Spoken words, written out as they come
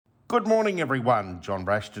Good morning, everyone. John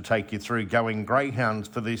Brasch to take you through Going Greyhounds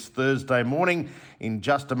for this Thursday morning. In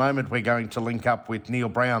just a moment, we're going to link up with Neil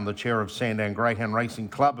Brown, the chair of Sandown Greyhound Racing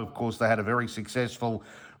Club. Of course, they had a very successful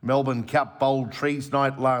Melbourne Cup Bold Trees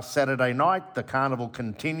night last Saturday night. The carnival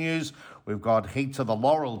continues. We've got Heats of the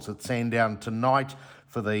Laurels at Sandown tonight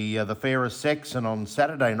for the fairest sex, and on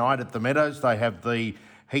Saturday night at the Meadows, they have the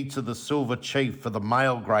Heats of the Silver Chief for the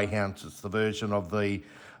male greyhounds. It's the version of the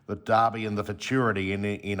Derby and the Futurity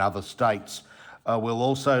in other states. We'll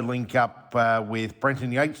also link up with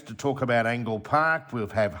Brenton Yates to talk about Angle Park. We'll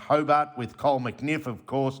have Hobart with Cole McNiff, of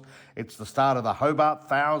course. It's the start of the Hobart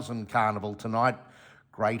 1000 Carnival tonight.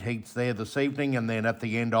 Great heats there this evening. And then at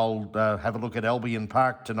the end, I'll have a look at Albion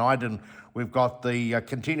Park tonight. And we've got the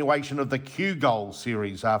continuation of the Q Goal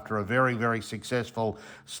series after a very, very successful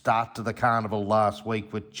start to the carnival last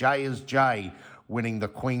week with J as J winning the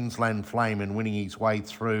Queensland Flame and winning his way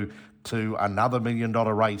through to another $1 million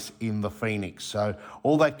race in the Phoenix. So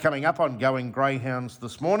all that coming up on Going Greyhounds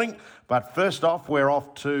this morning. But first off, we're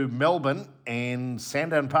off to Melbourne and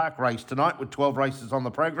Sandown Park race tonight with 12 races on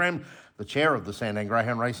the program. The chair of the Sandown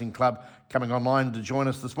Greyhound Racing Club coming online to join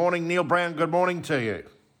us this morning. Neil Brown, good morning to you.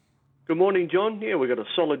 Good morning, John. Yeah, we've got a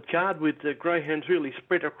solid card with the greyhounds really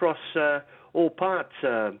spread across all parts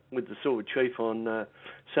with the Silver Chief on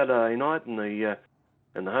Saturday night and the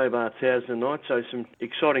Hobart 1000 night. So some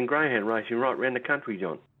exciting greyhound racing right around the country,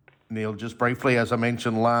 John. Neil, just briefly, as I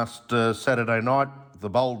mentioned last Saturday night, the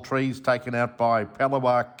Bold Trees taken out by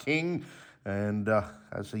Palawa King, and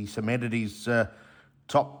as he cemented his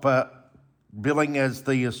top billing as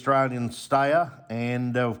the Australian stayer,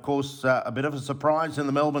 and of course a bit of a surprise in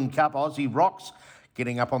the Melbourne Cup, Aussie Rocks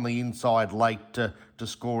getting up on the inside late to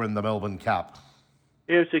score in the Melbourne Cup.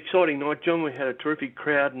 Yeah, it was an exciting night, John. We had a terrific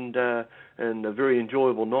crowd and a very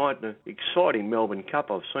enjoyable night. An exciting Melbourne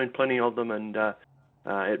Cup. I've seen plenty of them, and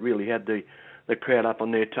it really had the crowd up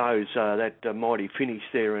on their toes. That mighty finish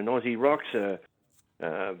there, and Aussie Rocks,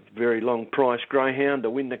 very long price greyhound to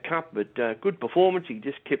win the cup, but good performance. He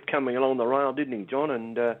just kept coming along the rail, didn't he, John?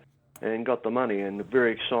 And got the money, and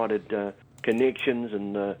very excited connections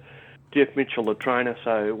and. Jeff Mitchell, the trainer,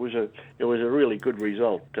 so it was a really good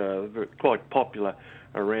result. Quite popular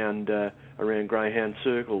around greyhound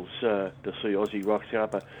circles to see Aussie Rocks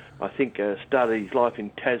up. I think started his life in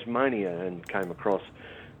Tasmania and came across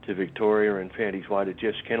to Victoria and found his way to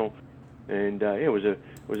Jeff's Kennel, and it was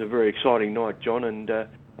a very exciting night, John. And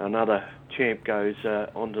another champ goes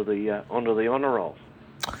onto the honour roll.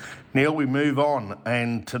 Neil, we move on,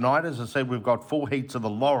 and tonight, as I said, we've got 4 heats of the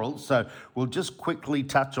Laurels, so we'll just quickly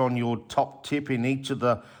touch on your top tip in each of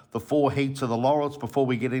the 4 heats of the Laurels before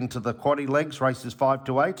we get into the quaddie legs, races 5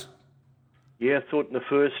 to 8. Yeah, I thought in the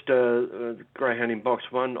first greyhound in box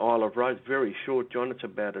 1, Isle of Rose, very short, John. It's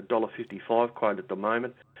about $1.55 quote at the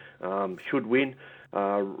moment. Should win.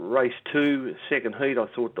 Race 2, second heat, I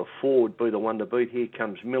thought the 4 would be the one to beat. Here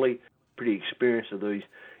comes Millie, pretty experienced of these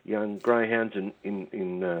young greyhounds in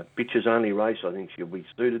bitches only race. I think she'll be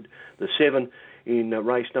suited. The 7 in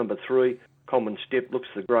race number 3, Common Step, looks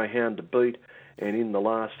the greyhound to beat. And in the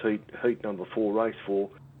last heat number 4, race 4,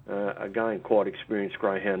 again quite experienced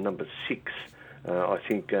greyhound number 6. I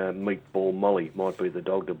think Meatball Molly might be the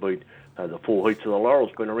dog to beat. The 4 heats of the Laurel's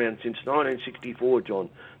been around since 1964, John,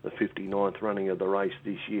 the 59th running of the race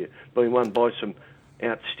this year. Been won by some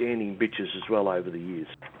outstanding bitches as well over the years.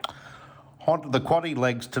 On to the quaddie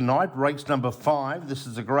legs tonight, race number 5. This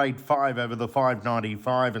is a grade 5 over the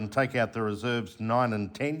 595 and take out the reserves 9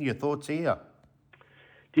 and 10. Your thoughts here?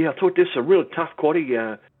 Yeah, I thought this was a real tough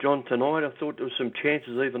quaddie, John, tonight. I thought there was some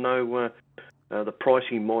chances, even though the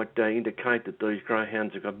pricing might indicate that these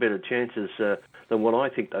greyhounds have got better chances than what I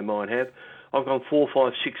think they might have. I've gone 4,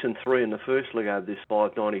 5, 6 and 3 in the first leg over this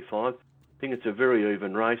 595. I think it's a very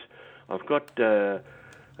even race. I've got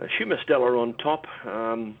Shimmer Stella on top.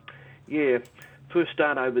 Yeah, first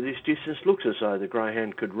start over this distance, looks as though the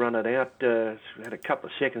greyhound could run it out. Had a couple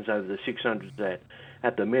of seconds over the 600s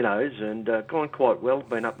at the Meadows and gone quite well,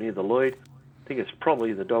 been up near the lead. I think it's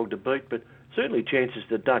probably the dog to beat, but certainly chances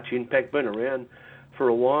the Dutch Impact, been around for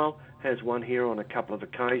a while, has won here on a couple of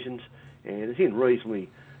occasions and is in reasonably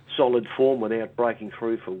solid form without breaking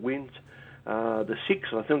through for wins. The 6,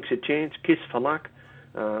 I think, is a chance, Kiss for Luck.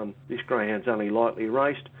 This greyhound's only lightly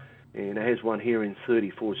raced, and it has won here in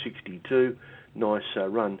 34.62. Nice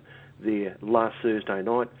run there last Thursday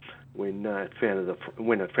night when it found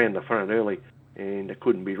the front early and it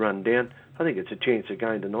couldn't be run down. I think it's a chance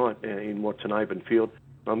again tonight in what's an open field.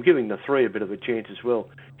 I'm giving the 3 a bit of a chance as well.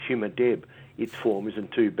 Shimmer Deb, its form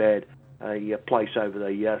isn't too bad. A place over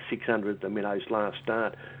the 600 at the Meadows last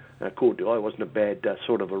start. Caught the eye, wasn't a bad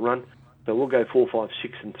sort of a run. So we'll go 4, 5,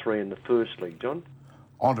 6 and 3 in the first league, John.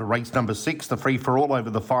 On to race number 6, the free-for-all over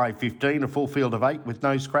the 5:15, a full field of 8 with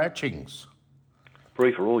no scratchings.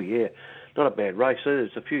 Free for all, yeah. Not a bad race. So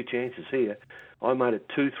there's a few chances here. I made it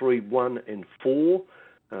 2, 3, 1 and 4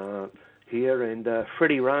 here. And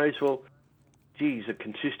Freddie Rose, well, he's a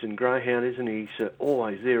consistent greyhound, isn't he? He's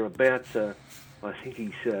always thereabouts. I think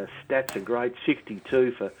his stats are great.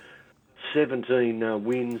 62 for 17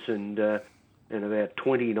 wins and about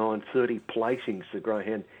 29, 30 placings, the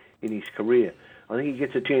greyhound, in his career. I think he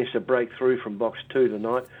gets a chance to break through from box 2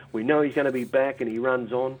 tonight. We know he's going to be back and he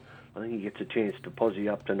runs on. I think he gets a chance to posse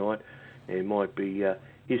up tonight. It might be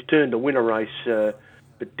his turn to win a race,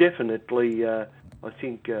 but definitely I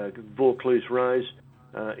think Vaucluse Rose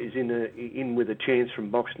is in with a chance from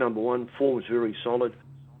box number 1. Form's very solid.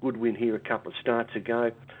 Good win here a couple of starts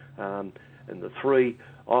ago. And the 3,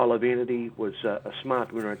 Isle of Entity, was a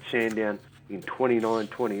smart winner at Sandown in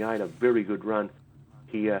 29-28, a very good run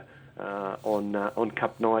here on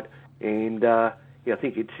Cup night. And I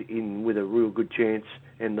think it's in with a real good chance.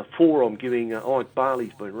 And the 4 I'm giving, Ike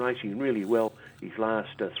Barley's been racing really well his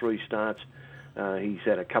last 3 starts. He's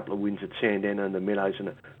had a couple of wins at Sandown and the Meadows and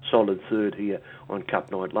a solid third here on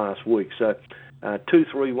Cup night last week. So 2,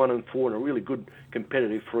 3, 1 and 4 and a really good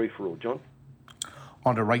competitive free-for-all, John.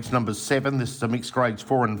 On to race number 7. This is a mixed grades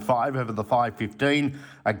 4 and 5 over the 5:15.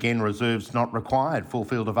 Again, reserves not required. Full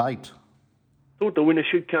field of 8. Thought the winner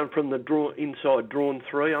should come from the inside drawn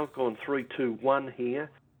 3. I've gone 3, 2, 1 here.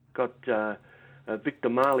 Got Victor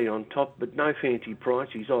Marley on top, but no fancy price.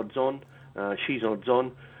 He's odds on. She's odds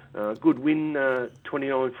on. Good win,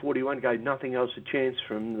 29-41. Gave nothing else a chance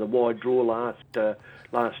from the wide draw last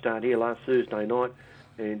start here, last Thursday night.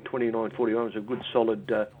 And 29-41 was a good, solid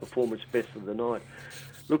performance, best of the night.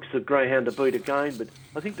 Looks the greyhound to beat again, but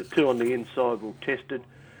I think the 2 on the inside will test it.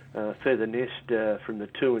 Feather Nest from the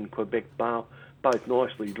 2 in Quebec Bale, both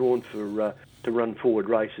nicely drawn for to run forward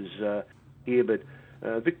races here. But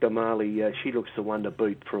Victor Marley, she looks the one to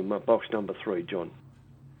beat from box number 3, John.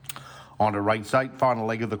 On to race 8, final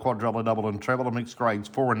leg of the quadruple, double and treble, a mixed grades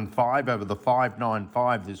 4 and 5 over the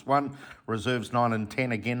 5-9-5. This one, reserves 9 and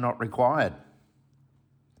 10, again not required.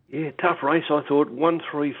 Yeah, tough race, I thought. 1,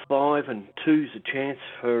 3, 5 and 2's a chance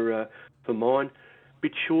for mine.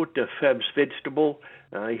 Bit short to Fab's Vegetable.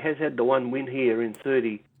 He has had the 1 win here in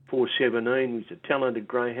 34-17. He's a talented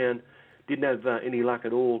greyhound. Didn't have any luck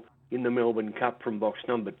at all in the Melbourne Cup from box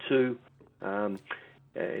number 2.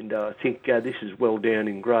 And I think this is well down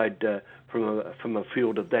in grade from a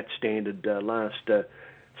field of that standard last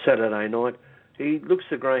Saturday night. He looks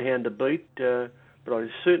the greyhound to beat, but I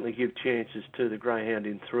certainly give chances to the greyhound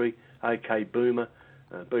in 3, OK Boomer.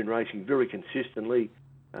 Been racing very consistently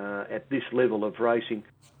at this level of racing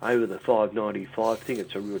over the 5.95. I think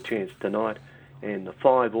it's a real chance tonight. And the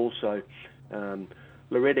 5 also,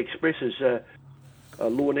 Lorette Express is...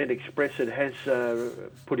 Lornette Express, it has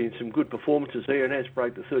put in some good performances here and has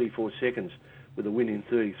broke the 34 seconds with a win in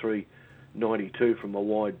 33.92 from a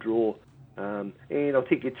wide draw. And I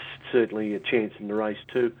think it's certainly a chance in the race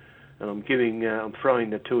too. And I'm throwing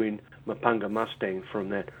the 2 in Mapunga Mustang from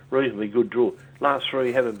that reasonably good draw. Last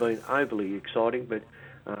 3 haven't been overly exciting, but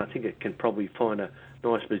I think it can probably find a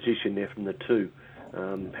nice position there from the 2.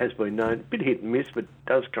 Has been known, a bit hit and miss, but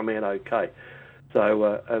does come out okay. So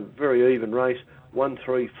a very even race. 1,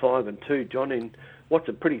 3, 5 and 2, John, in what's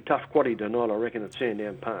a pretty tough quaddie tonight, I reckon, at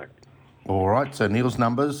Sandown Park. All right, so Neil's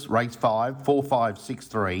numbers, race 5, 4, 5, 6,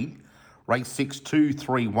 3, race 6, 2,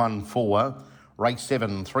 3, 1, 4, race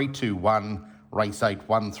 7, 3, 2, 1, race 8,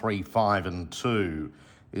 1, 3, 5 and 2.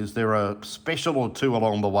 Is there a special or 2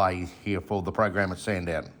 along the way here for the program at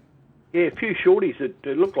Sandown? Yeah, a few shorties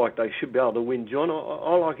that look like they should be able to win, John.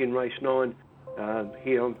 I like in race 9,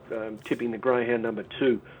 here I'm tipping the greyhound number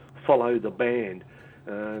 2, Follow the Band.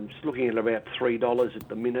 It's looking at about $3 at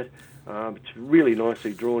the minute. It's really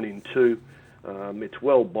nicely drawn in 2. It's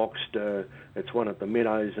well boxed. It's one at the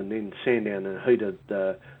Meadows and then Sandown and heated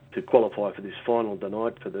to qualify for this final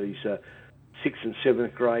tonight for these 6th and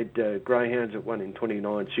 7th grade greyhounds that won in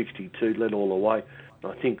 29.62, led all the way.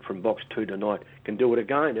 I think from box 2 tonight can do it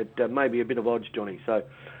again. It may be a bit of odds, Johnny. So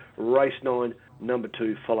race 9, number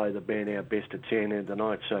 2, Follow the Band, our best at Sandown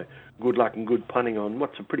tonight. So good luck and good punting on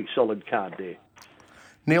what's a pretty solid card there.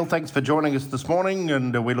 Neil, thanks for joining us this morning,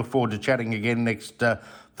 and we look forward to chatting again next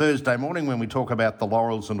Thursday morning when we talk about the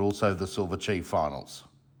Laurels and also the Silver Chief finals.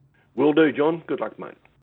 Will do, John. Good luck, mate.